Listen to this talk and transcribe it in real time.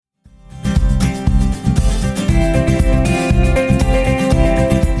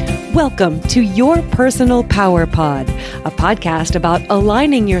Welcome to Your Personal Power Pod, a podcast about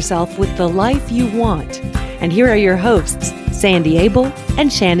aligning yourself with the life you want. And here are your hosts, Sandy Abel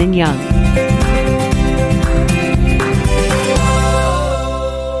and Shannon Young.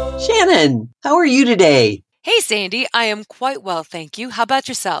 Shannon, how are you today? Hey, Sandy. I am quite well, thank you. How about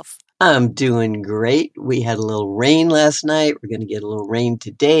yourself? I'm doing great. We had a little rain last night. We're going to get a little rain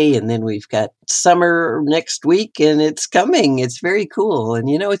today, and then we've got summer next week, and it's coming. It's very cool. And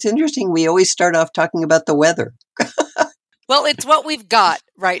it's interesting. We always start off talking about the weather. Well, it's what we've got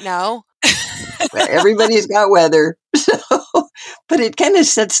right now. Everybody's got weather. But it kind of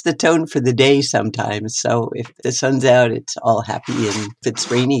sets the tone for the day sometimes. So if the sun's out, it's all happy. And if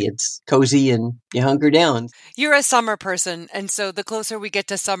it's rainy, it's cozy and you hunker down. You're a summer person. And so the closer we get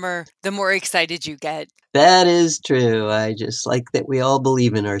to summer, the more excited you get. That is true. I just like that we all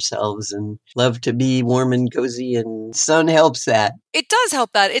believe in ourselves and love to be warm and cozy, and sun helps that. It does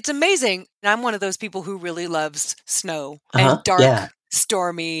help that. It's amazing. I'm one of those people who really loves snow and dark,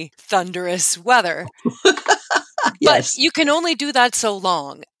 stormy, thunderous weather. Yes. But you can only do that so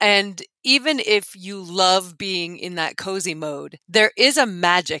long. And even if you love being in that cozy mode, there is a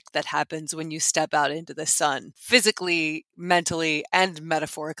magic that happens when you step out into the sun, physically, mentally, and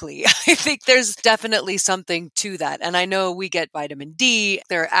metaphorically. I think there's definitely something to that. And I know we get vitamin D.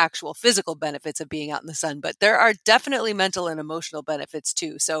 There are actual physical benefits of being out in the sun, but there are definitely mental and emotional benefits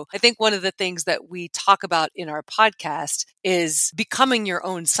too. So I think one of the things that we talk about in our podcast is becoming your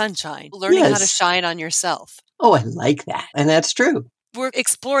own sunshine, learning how to shine on yourself. Oh, I like that. And that's true. We're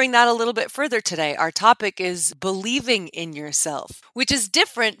exploring that a little bit further today. Our topic is believing in yourself, which is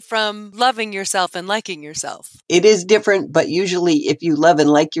different from loving yourself and liking yourself. It is different, but usually if you love and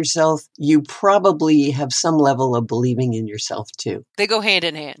like yourself, you probably have some level of believing in yourself too. They go hand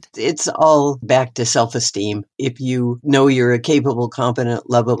in hand. It's all back to self-esteem. If you know you're a capable, competent,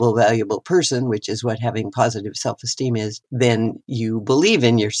 lovable, valuable person, which is what having positive self-esteem is, then you believe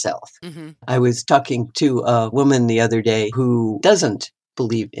in yourself. Mm-hmm. I was talking to a woman the other day who doesn't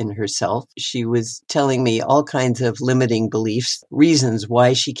believe in herself. She was telling me all kinds of limiting beliefs, reasons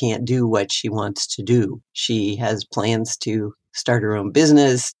why she can't do what she wants to do. She has plans to start her own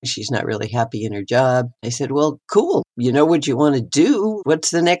business. She's not really happy in her job. I said, well, cool. You know what you want to do. What's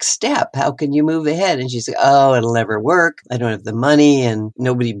the next step? How can you move ahead? And she said, oh, it'll never work. I don't have the money and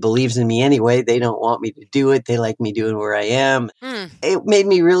nobody believes in me anyway. They don't want me to do it. They like me doing where I am. It made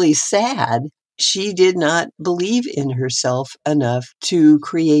me really sad. She did not believe in herself enough to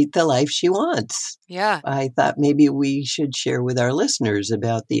create the life she wants. Yeah. I thought maybe we should share with our listeners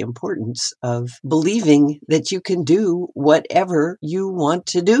about the importance of believing that you can do whatever you want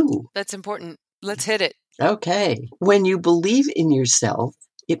to do. That's important. Let's hit it. Okay. When you believe in yourself,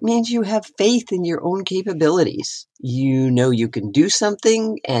 it means you have faith in your own capabilities. You know you can do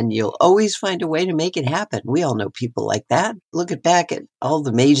something and you'll always find a way to make it happen. We all know people like that. Look back at all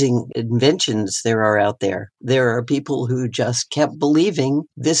the amazing inventions there are out there. There are people who just kept believing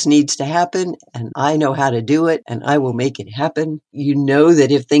this needs to happen and I know how to do it and I will make it happen. You know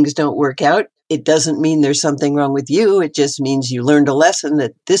that if things don't work out, it doesn't mean there's something wrong with you. It just means you learned a lesson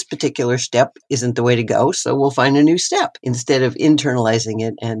that this particular step isn't the way to go. So we'll find a new step instead of internalizing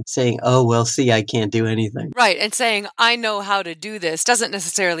it and saying, oh, well, see, I can't do anything. Right. And saying, I know how to do this doesn't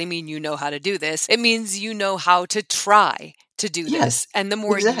necessarily mean you know how to do this. It means you know how to try to do this. And the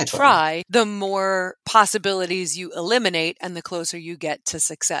more you try, the more possibilities you eliminate and the closer you get to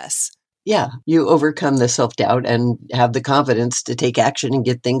success. Yeah, you overcome the self-doubt and have the confidence to take action and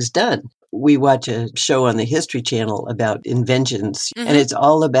get things done. We watch a show on the History Channel about inventions, and it's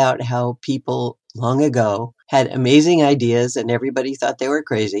all about how people long ago had amazing ideas and everybody thought they were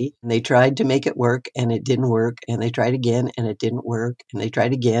crazy. And they tried to make it work and it didn't work. And they tried again and it didn't work. And they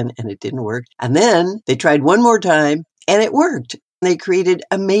tried again and it didn't work. And then they tried one more time and it worked. They created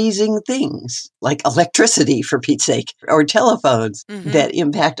amazing things like electricity, for Pete's sake, or telephones that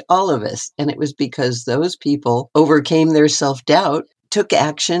impact all of us. And it was because those people overcame their self-doubt, took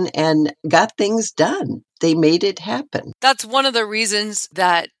action, and got things done. They made it happen. That's one of the reasons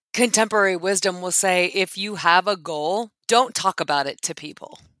that contemporary wisdom will say, if you have a goal, don't talk about it to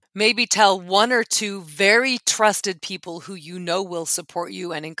people. Maybe tell one or two very trusted people who you know will support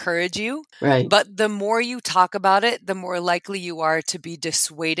you and encourage you. Right. But the more you talk about it, the more likely you are to be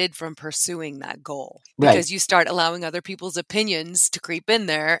dissuaded from pursuing that goal. Because you start allowing other people's opinions to creep in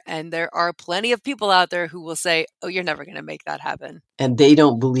there. And there are plenty of people out there who will say, oh, you're never going to make that happen. And they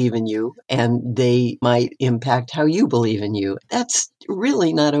don't believe in you, and they might impact how you believe in you. That's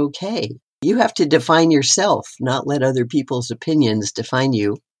really not okay. You have to define yourself, not let other people's opinions define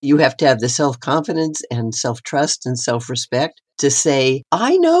you. You have to have the self-confidence and self-trust and self-respect to say,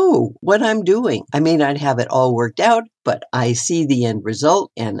 I know what I'm doing. I may not have it all worked out, but I see the end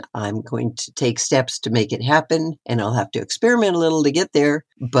result and I'm going to take steps to make it happen. And I'll have to experiment a little to get there,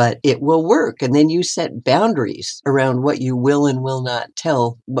 but it will work. And then you set boundaries around what you will and will not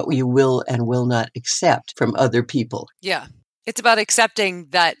tell, what you will and will not accept from other people. Yeah. It's about accepting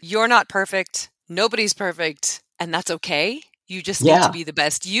that you're not perfect. Nobody's perfect. And that's okay. You just need to be the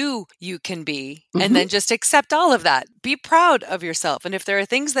best you can be. Mm-hmm. And then just accept all of that. Be proud of yourself. And if there are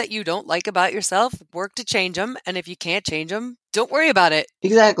things that you don't like about yourself, work to change them. And if you can't change them, don't worry about it.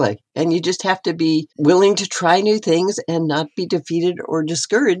 Exactly. And you just have to be willing to try new things and not be defeated or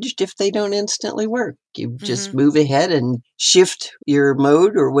discouraged if they don't instantly work. You just move ahead and shift your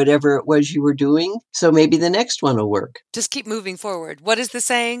mode or whatever it was you were doing. So maybe the next one will work. Just keep moving forward. What is the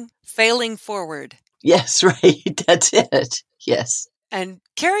saying? Failing forward. Yes, right. That's it. Yes. And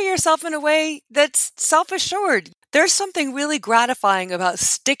carry yourself in a way that's self-assured. There's something really gratifying about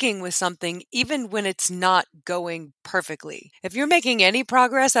sticking with something even when it's not going perfectly. If you're making any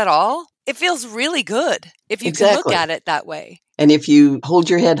progress at all, it feels really good if you can look at it that way. And if you hold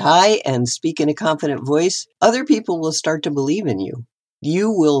your head high and speak in a confident voice, other people will start to believe in you.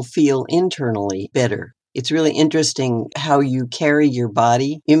 You will feel internally better. It's really interesting how you carry your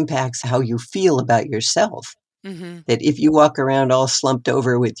body impacts how you feel about yourself. Mm-hmm. That if you walk around all slumped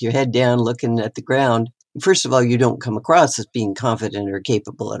over with your head down looking at the ground, first of all, you don't come across as being confident or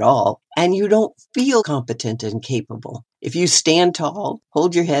capable at all. And you don't feel competent and capable. If you stand tall,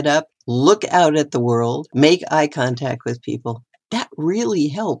 hold your head up, look out at the world, make eye contact with people, that really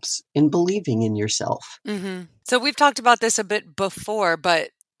helps in believing in yourself. Mm-hmm. So we've talked about this a bit before,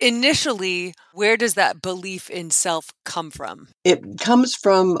 but initially, where does that belief in self come from? It comes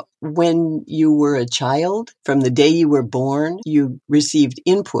from when you were a child. From the day you were born, you received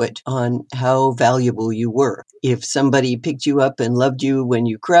input on how valuable you were. If somebody picked you up and loved you when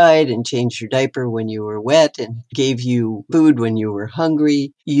you cried and changed your diaper when you were wet and gave you food when you were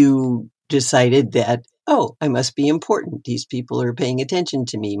hungry, you decided that, oh, I must be important. These people are paying attention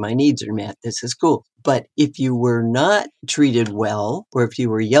to me. My needs are met. This is cool. But if you were not treated well, or if you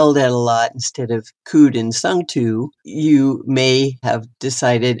were yelled at a lot instead of cooed and sung to, you may have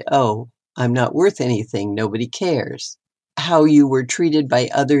decided, oh, I'm not worth anything. Nobody cares. How you were treated by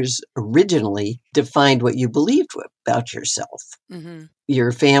others originally defined what you believed about yourself. Mm-hmm.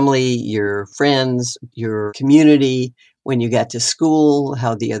 Your family, your friends, your community, when you got to school,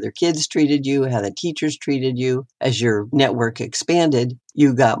 how the other kids treated you, how the teachers treated you. As your network expanded,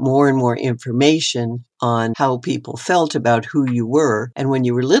 you got more and more information on how people felt about who you were. And when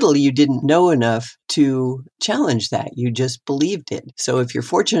you were little, you didn't know enough to challenge that. You just believed it. So if you're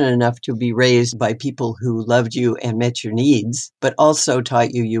fortunate enough to be raised by people who loved you and met your needs, but also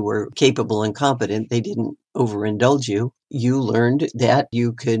taught you you were capable and competent, they didn't overindulge you. You learned that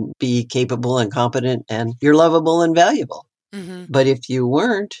you could be capable and competent and you're lovable and valuable. Mm-hmm. But if you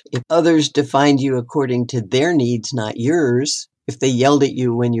weren't, if others defined you according to their needs, not yours, if they yelled at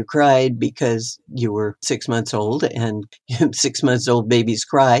you when you cried because you were 6 months old and 6 months old babies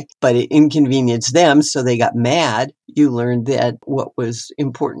cry, but it inconvenienced them, so they got mad, you learned that what was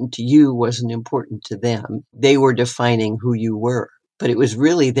important to you wasn't important to them. They were defining who you were, but it was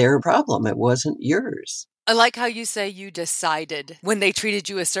really their problem. It wasn't yours. I like how you say you decided. When they treated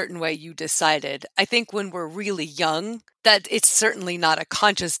you a certain way, you decided. I think when we're really young, that it's certainly not a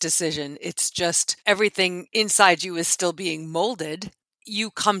conscious decision. It's just everything inside you is still being molded.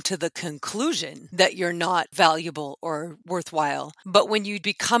 You come to the conclusion that you're not valuable or worthwhile. But when you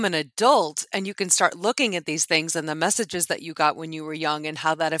become an adult and you can start looking at these things and the messages that you got when you were young and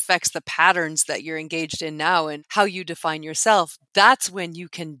how that affects the patterns that you're engaged in now and how you define yourself, that's when you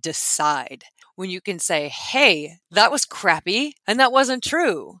can decide. When you can say, hey, that was crappy and that wasn't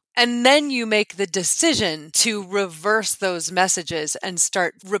true. And then you make the decision to reverse those messages and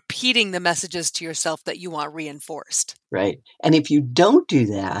start repeating the messages to yourself that you want reinforced. Right. And if you don't do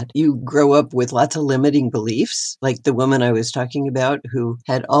that, you grow up with lots of limiting beliefs, like the woman I was talking about who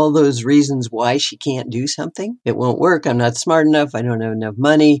had all those reasons why she can't do something. It won't work. I'm not smart enough. I don't have enough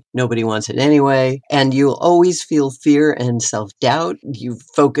money. Nobody wants it anyway. And you'll always feel fear and self-doubt. You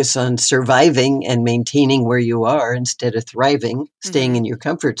focus on surviving and maintaining where you are instead of thriving, staying in your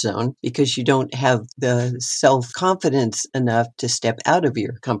comfort zone, because you don't have the self-confidence enough to step out of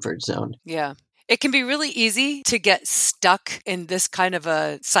your comfort zone. Yeah. It can be really easy to get stuck in this kind of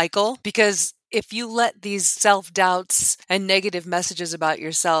a cycle because if you let these self-doubts and negative messages about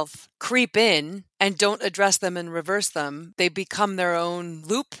yourself creep in and don't address them and reverse them, they become their own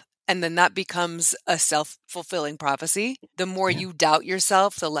loop And then that becomes a self-fulfilling prophecy. The more Yeah. you doubt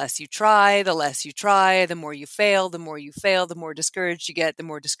yourself, the less you try, the more you fail, the more discouraged you get,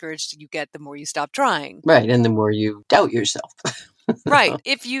 the more you stop trying. Right. And the more you doubt yourself. Right.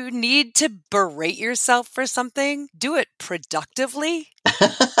 If you need to berate yourself for something, do it productively.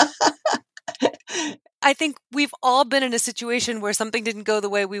 I think we've all been in a situation where something didn't go the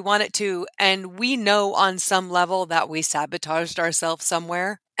way we want it to, and we know on some level that we sabotaged ourselves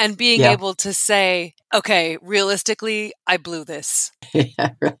somewhere. And being able to say, okay, realistically, I blew this.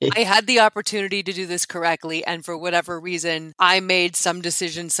 Yeah, right. I had the opportunity to do this correctly, and for whatever reason, I made some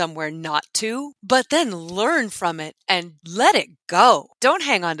decision somewhere not to, but then learn from it and let it go. Don't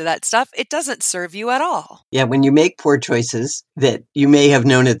hang on to that stuff. It doesn't serve you at all. Yeah, when you make poor choices that you may have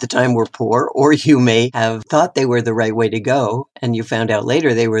known at the time were poor, or you may have thought they were the right way to go, and you found out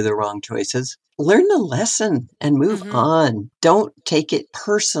later they were the wrong choices, learn the lesson and move on. Don't take it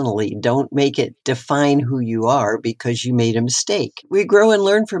personally. Don't make it define who you are because you made a mistake. We grow and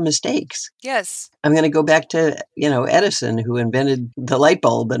learn from mistakes. Yes. I'm going to go back to, Edison, who invented the light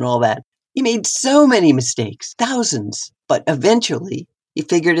bulb and all that. He made so many mistakes, thousands, but eventually he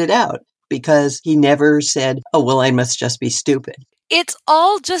figured it out because he never said, oh, well, I must just be stupid. It's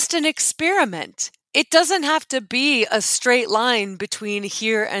all just an experiment. It doesn't have to be a straight line between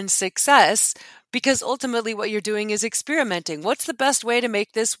here and success, because ultimately what you're doing is experimenting. What's the best way to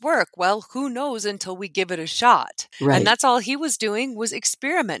make this work? Well, who knows until we give it a shot. Right. And that's all he was doing, was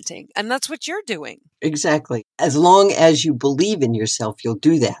experimenting. And that's what you're doing. Exactly. As long as you believe in yourself, you'll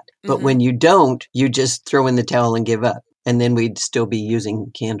do that. But when you don't, you just throw in the towel and give up. And then we'd still be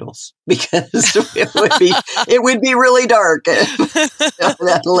using candles because it would be really dark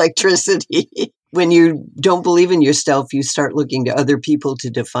without electricity. When you don't believe in yourself, you start looking to other people to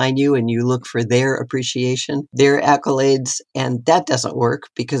define you, and you look for their appreciation, their accolades, and that doesn't work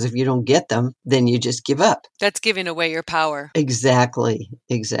because if you don't get them, then you just give up. That's giving away your power. Exactly.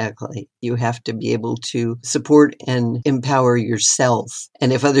 You have to be able to support and empower yourself.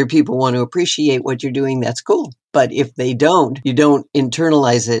 And if other people want to appreciate what you're doing, that's cool. But if they don't, you don't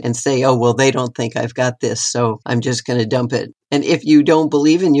internalize it and say, oh, well, they don't think I've got this, so I'm just going to dump it. And if you don't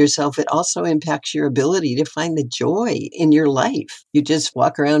believe in yourself, it also impacts your ability to find the joy in your life. You just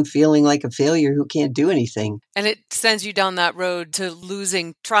walk around feeling like a failure who can't do anything. And it sends you down that road to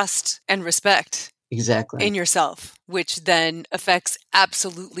losing trust and respect. Exactly. In yourself, which then affects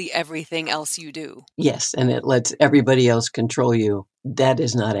absolutely everything else you do. Yes, and it lets everybody else control you. That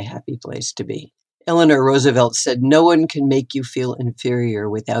is not a happy place to be. Eleanor Roosevelt said, no one can make you feel inferior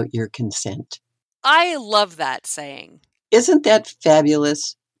without your consent. I love that saying. Isn't that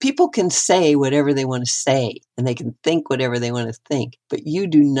fabulous? People can say whatever they want to say, and they can think whatever they want to think, but you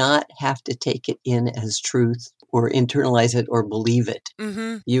do not have to take it in as truth or internalize it or believe it.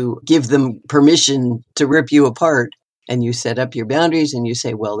 You give them permission to rip you apart, and you set up your boundaries, and you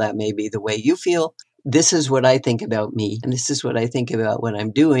say, well, that may be the way you feel. This is what I think about me, and this is what I think about what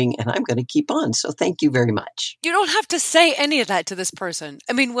I'm doing, and I'm going to keep on. So thank you very much. You don't have to say any of that to this person.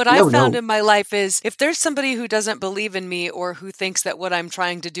 I mean, what I've found in my life is if there's somebody who doesn't believe in me or who thinks that what I'm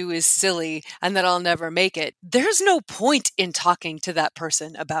trying to do is silly and that I'll never make it, there's no point in talking to that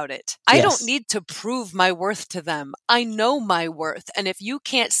person about it. Yes. I don't need to prove my worth to them. I know my worth. And if you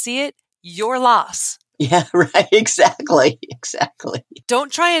can't see it, your loss. Yeah, right. Exactly.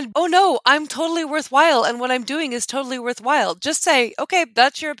 Don't try and, oh no, I'm totally worthwhile and what I'm doing is totally worthwhile. Just say, okay,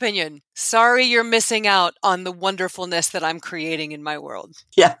 that's your opinion. Sorry, you're missing out on the wonderfulness that I'm creating in my world.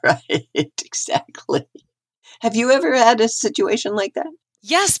 Yeah, right. Exactly. Have you ever had a situation like that?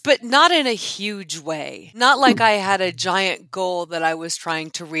 Yes, but not in a huge way. Not like I had a giant goal that I was trying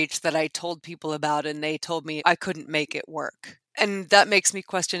to reach that I told people about and they told me I couldn't make it work. And that makes me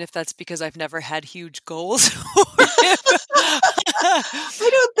question if that's because I've never had huge goals. I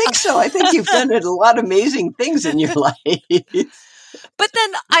don't think so. I think you've done a lot of amazing things in your life. But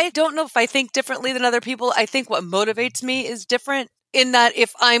then I don't know if I think differently than other people. I think what motivates me is different in that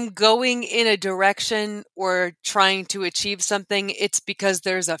if I'm going in a direction or trying to achieve something, it's because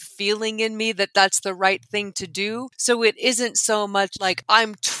there's a feeling in me that that's the right thing to do. So it isn't so much like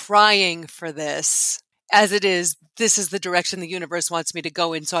I'm trying for this as it is, this is the direction the universe wants me to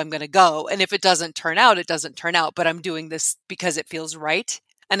go in, so I'm going to go. And if it doesn't turn out, it doesn't turn out, but I'm doing this because it feels right.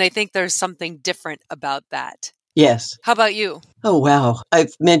 And I think there's something different about that. Yes. How about you? Oh, wow.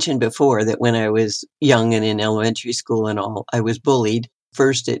 I've mentioned before that when I was young and in elementary school and all, I was bullied.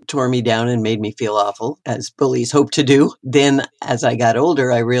 First, it tore me down and made me feel awful, as bullies hope to do. Then, as I got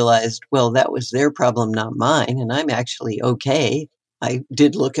older, I realized, well, that was their problem, not mine, and I'm actually okay. I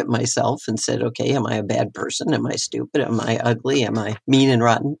did look at myself and said, okay, am I a bad person? Am I stupid? Am I ugly? Am I mean and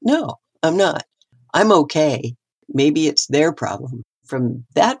rotten? No, I'm not. I'm okay. Maybe it's their problem. From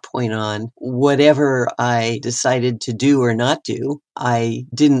that point on, whatever I decided to do or not do, I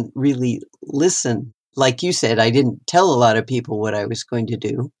didn't really listen. Like you said, I didn't tell a lot of people what I was going to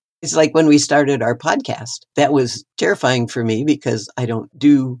do. It's like when we started our podcast. That was terrifying for me because I don't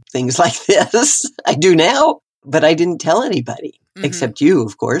do things like this. I do now, but I didn't tell anybody except you,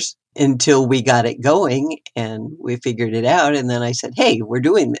 of course, until we got it going and we figured it out. And then I said, hey, we're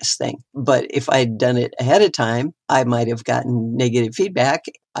doing this thing. But if I'd done it ahead of time, I might have gotten negative feedback.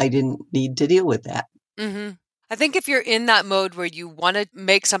 I didn't need to deal with that. I think if you're in that mode where you want to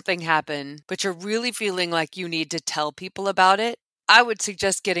make something happen, but you're really feeling like you need to tell people about it, I would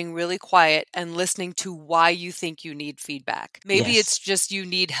suggest getting really quiet and listening to why you think you need feedback. Maybe it's just you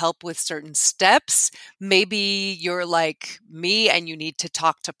need help with certain steps. Maybe you're like me and you need to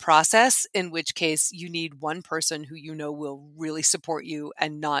talk to process, in which case you need one person who you know will really support you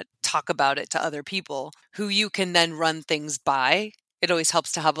and not talk about it to other people, who you can then run things by. It always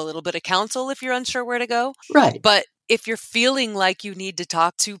helps to have a little bit of counsel if you're unsure where to go. Right. But if you're feeling like you need to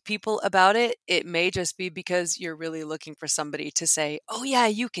talk to people about it, it may just be because you're really looking for somebody to say, oh yeah,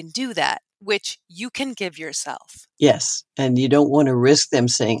 you can do that, which you can give yourself. Yes. And you don't want to risk them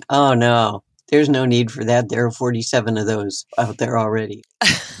saying, oh no, there's no need for that. There are 47 of those out there already.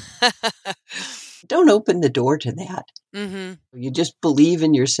 Don't open the door to that. You just believe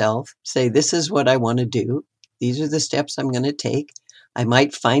in yourself. Say, this is what I want to do. These are the steps I'm going to take. I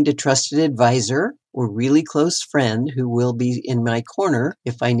might find a trusted advisor or really close friend who will be in my corner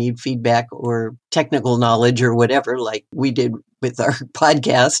if I need feedback or technical knowledge or whatever, like we did with our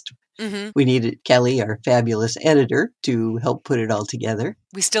podcast. We needed Kelly, our fabulous editor, to help put it all together.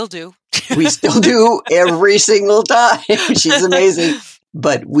 We still do. We still do every single time. She's amazing.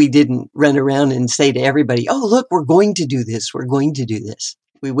 But we didn't run around and say to everybody, oh, look, we're going to do this. We're going to do this.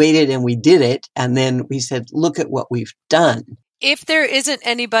 We waited and we did it. And then we said, look at what we've done. If there isn't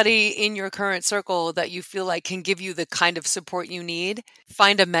anybody in your current circle that you feel like can give you the kind of support you need,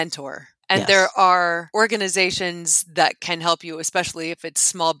 find a mentor. And there are organizations that can help you, especially if it's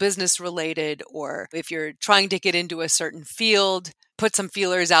small business related or if you're trying to get into a certain field. Put some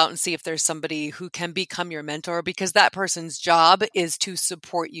feelers out and see if there's somebody who can become your mentor, because that person's job is to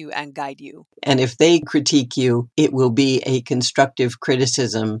support you and guide you. And if they critique you, it will be a constructive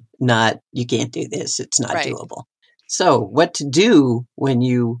criticism, not you can't do this, it's not doable. So what to do when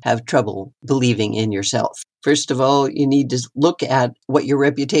you have trouble believing in yourself? First of all, you need to look at what your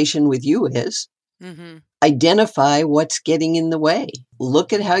reputation with you is. Identify what's getting in the way.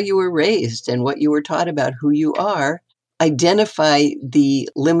 Look at how you were raised and what you were taught about who you are. Identify the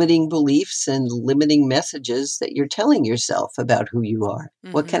limiting beliefs and limiting messages that you're telling yourself about who you are.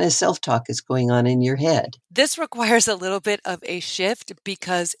 What kind of self-talk is going on in your head? This requires a little bit of a shift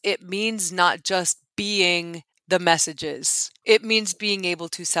because it means not just being the messages. It means being able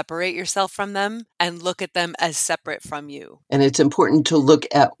to separate yourself from them and look at them as separate from you. And it's important to look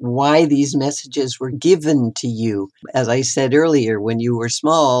at why these messages were given to you. As I said earlier, when you were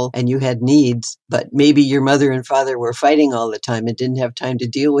small and you had needs, but maybe your mother and father were fighting all the time and didn't have time to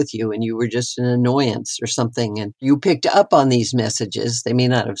deal with you and you were just an annoyance or something. And you picked up on these messages. They may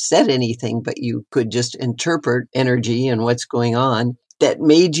not have said anything, but you could just interpret energy and what's going on that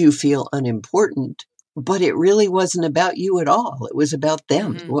made you feel unimportant. But it really wasn't about you at all. It was about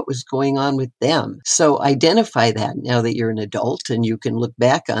them, what was going on with them. So identify that now that you're an adult and you can look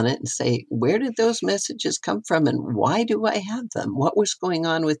back on it and say, where did those messages come from and why do I have them? What was going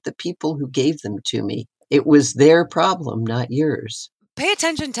on with the people who gave them to me? It was their problem, not yours. Pay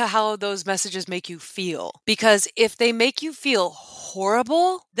attention to how those messages make you feel, because if they make you feel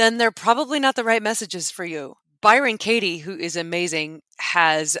horrible, then they're probably not the right messages for you. Byron Katie, who is amazing,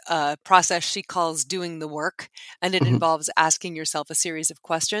 has a process she calls doing the work, and it involves asking yourself a series of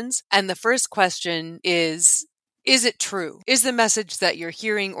questions. And the first question is it true? Is the message that you're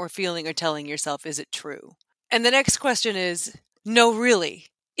hearing or feeling or telling yourself, is it true? And the next question is, no, really,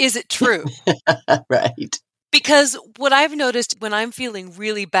 is it true? Right. Because what I've noticed when I'm feeling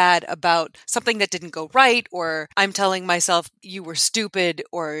really bad about something that didn't go right, or I'm telling myself you were stupid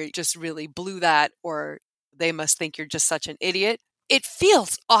or just really blew that, or they must think you're just such an idiot. It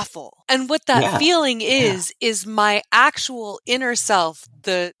feels awful. And what that feeling is my actual inner self,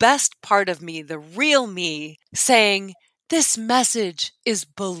 the best part of me, the real me, saying, this message is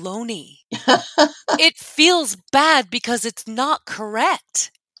baloney. It feels bad because it's not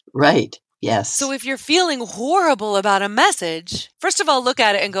correct. Right. Yes. So if you're feeling horrible about a message, first of all, look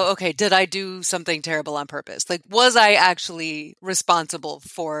at it and go, okay, did I do something terrible on purpose? Like, was I actually responsible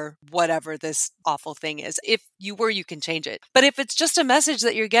for whatever this awful thing is? If you were, you can change it. But if it's just a message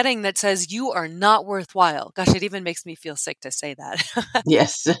that you're getting that says you are not worthwhile, gosh, it even makes me feel sick to say that.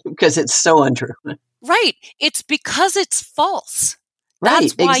 Yes, because it's so untrue. Right. It's because it's false. Right,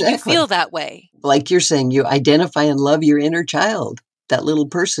 That's why you exactly. feel that way. Like you're saying, you identify and love your inner child, that little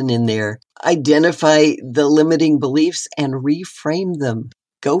person in there. Identify the limiting beliefs and reframe them.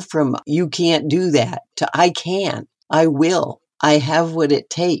 Go from you can't do that to I can, I will, I have what it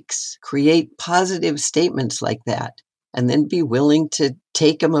takes. Create positive statements like that, and then be willing to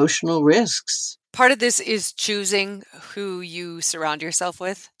take emotional risks. Part of this is choosing who you surround yourself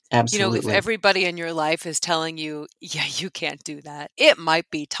with. Absolutely. If everybody in your life is telling you, yeah, you can't do that, it might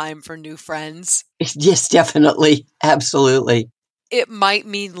be time for new friends. Yes, definitely. Absolutely. It might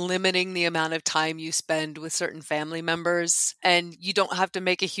mean limiting the amount of time you spend with certain family members. And you don't have to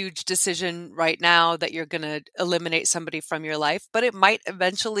make a huge decision right now that you're going to eliminate somebody from your life, but it might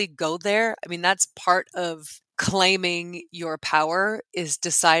eventually go there. I mean, that's part of claiming your power, is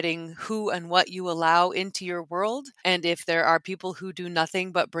deciding who and what you allow into your world. And if there are people who do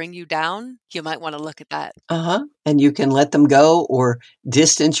nothing but bring you down, you might want to look at that. And you can let them go or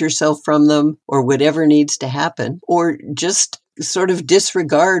distance yourself from them or whatever needs to happen, or just sort of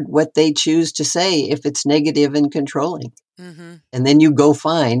disregard what they choose to say if it's negative and controlling. Mm-hmm. And then you go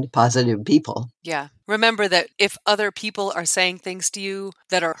find positive people. Yeah. Remember that if other people are saying things to you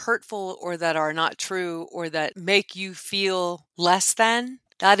that are hurtful or that are not true or that make you feel less than,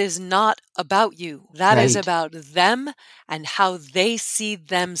 that is not about you. That is Right. about them and how they see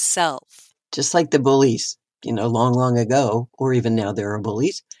themselves. Just like the bullies, long, long ago, or even now there are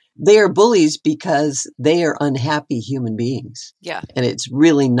bullies. They are bullies because they are unhappy human beings. Yeah. And it's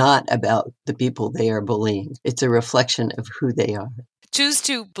really not about the people they are bullying. It's a reflection of who they are. Choose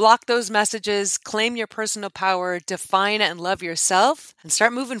to block those messages, claim your personal power, define and love yourself, and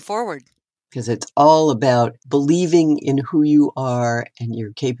start moving forward. Because it's all about believing in who you are and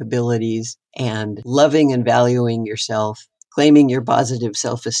your capabilities and loving and valuing yourself, claiming your positive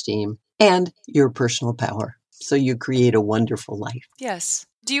self-esteem and your personal power. So you create a wonderful life. Yes.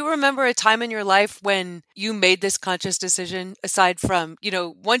 Do you remember a time in your life when you made this conscious decision, aside from,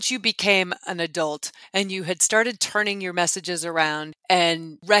 once you became an adult and you had started turning your messages around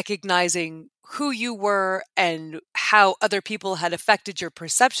and recognizing who you were and how other people had affected your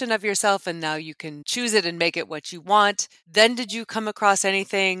perception of yourself, and now you can choose it and make it what you want? Then did you come across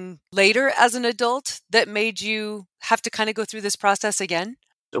anything later as an adult that made you have to kind of go through this process again?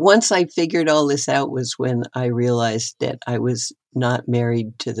 Once I figured all this out was when I realized that I was not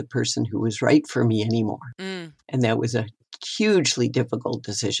married to the person who was right for me anymore. And that was a hugely difficult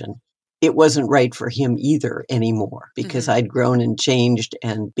decision. It wasn't right for him either anymore, because I'd grown and changed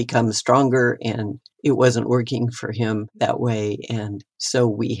and become stronger, and it wasn't working for him that way. And so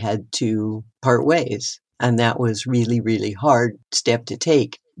we had to part ways. And that was really, really hard step to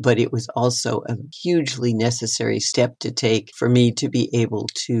take. But it was also a hugely necessary step to take for me to be able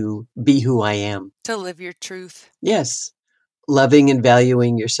to be who I am. To live your truth. Yes. Loving and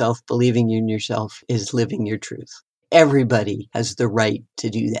valuing yourself, believing in yourself is living your truth. Everybody has the right to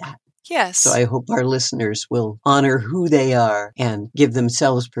do that. Yes. So I hope our listeners will honor who they are and give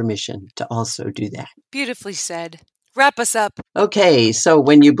themselves permission to also do that. Beautifully said. Wrap us up. Okay, so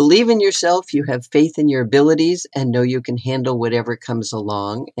when you believe in yourself, you have faith in your abilities and know you can handle whatever comes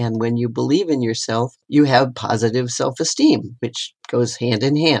along. And when you believe in yourself, you have positive self-esteem, which goes hand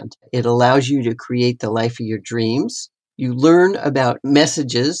in hand. It allows you to create the life of your dreams. You learn about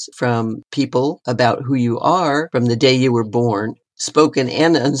messages from people about who you are from the day you were born. Spoken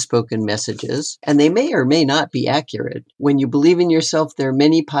and unspoken messages, and they may or may not be accurate. When you believe in yourself, there are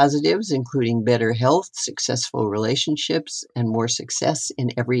many positives, including better health, successful relationships, and more success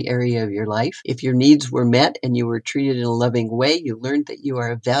in every area of your life. If your needs were met and you were treated in a loving way, you learned that you are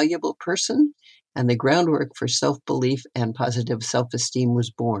a valuable person, and the groundwork for self-belief and positive self-esteem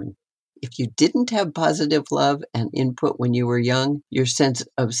was born. If you didn't have positive love and input when you were young, your sense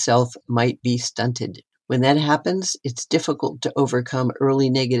of self might be stunted. When that happens, it's difficult to overcome early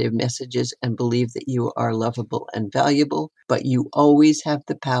negative messages and believe that you are lovable and valuable, but you always have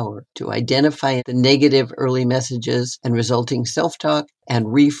the power to identify the negative early messages and resulting self-talk and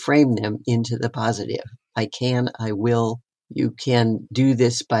reframe them into the positive. I can, I will. You can do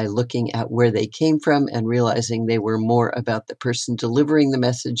this by looking at where they came from and realizing they were more about the person delivering the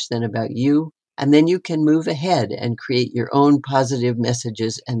message than about you. And then you can move ahead and create your own positive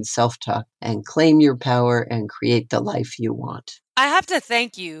messages and self-talk and claim your power and create the life you want. I have to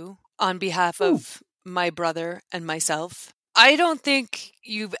thank you on behalf of my brother and myself. I don't think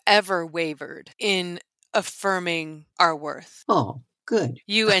you've ever wavered in affirming our worth. Oh, good.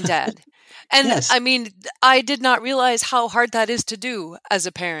 You and Dad. And Yes. I mean, I did not realize how hard that is to do as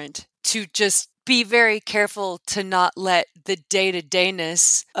a parent, to just be very careful to not let the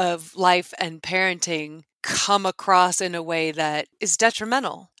day-to-dayness of life and parenting come across in a way that is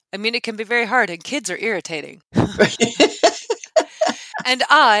detrimental. I mean, it can be very hard, and kids are irritating. And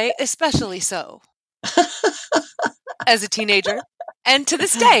I, especially so, as a teenager. And to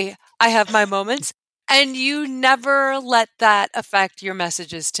this day, I have my moments. And you never let that affect your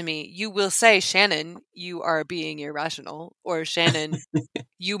messages to me. You will say, Shannon, you are being irrational. Or Shannon,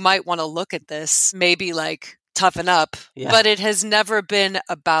 you might want to look at this, maybe like toughen up. Yeah. But it has never been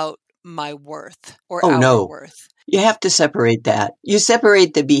about my worth or Oh, our no. worth. You have to separate that. You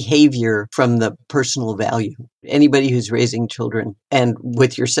separate the behavior from the personal value. Anybody who's raising children, and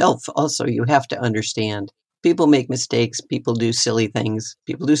with yourself also, you have to understand. People make mistakes. People do silly things.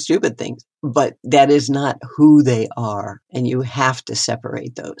 People do stupid things. But that is not who they are. And you have to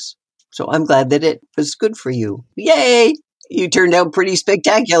separate those. So I'm glad that it was good for you. Yay! You turned out pretty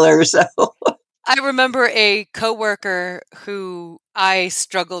spectacular. So I remember a coworker who I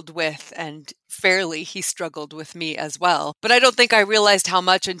struggled with, and fairly he struggled with me as well. But I don't think I realized how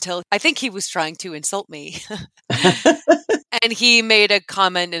much until I think he was trying to insult me. And he made a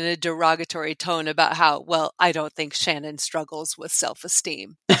comment in a derogatory tone about how, well, I don't think Shannon struggles with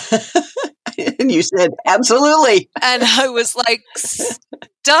self-esteem. And you said, absolutely. And I was like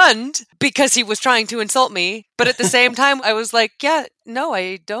stunned because he was trying to insult me. But at the same time, I was like, yeah, no,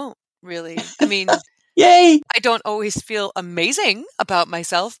 I don't really. I mean, yay. I don't always feel amazing about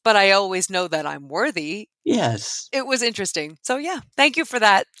myself, but I always know that I'm worthy. Yes. It was interesting. So yeah, thank you for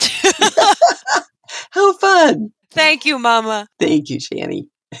that. How fun. Thank you, Mama. Thank you, Shani.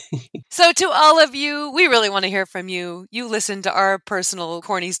 So to all of you, we really want to hear from you. You listen to our personal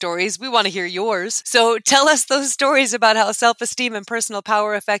corny stories. We want to hear yours. So tell us those stories about how self-esteem and personal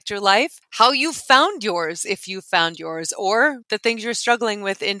power affect your life, how you found yours, if you found yours, or the things you're struggling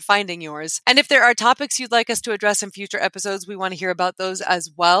with in finding yours. And if there are topics you'd like us to address in future episodes, we want to hear about those as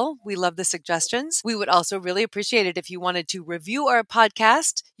well. We love the suggestions. We would also really appreciate it if you wanted to review our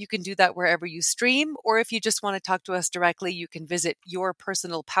podcast. You can do that wherever you stream, or if you just want to talk to us directly, you can visit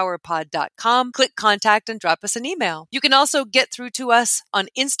yourpersonalpowerpod.com, click contact, and drop us an email. You can also get through to us on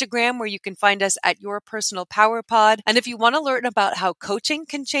Instagram, where you can find us at Your Personal Power Pod. And if you want to learn about how coaching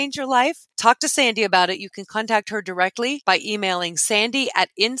can change your life, talk to Sandy about it. You can contact her directly by emailing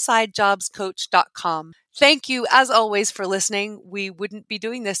sandy@insidejobscoach.com. Thank you, as always, for listening. We wouldn't be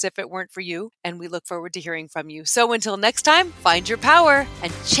doing this if it weren't for you, and we look forward to hearing from you. So until next time, find your power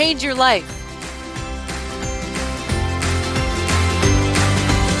and change your life.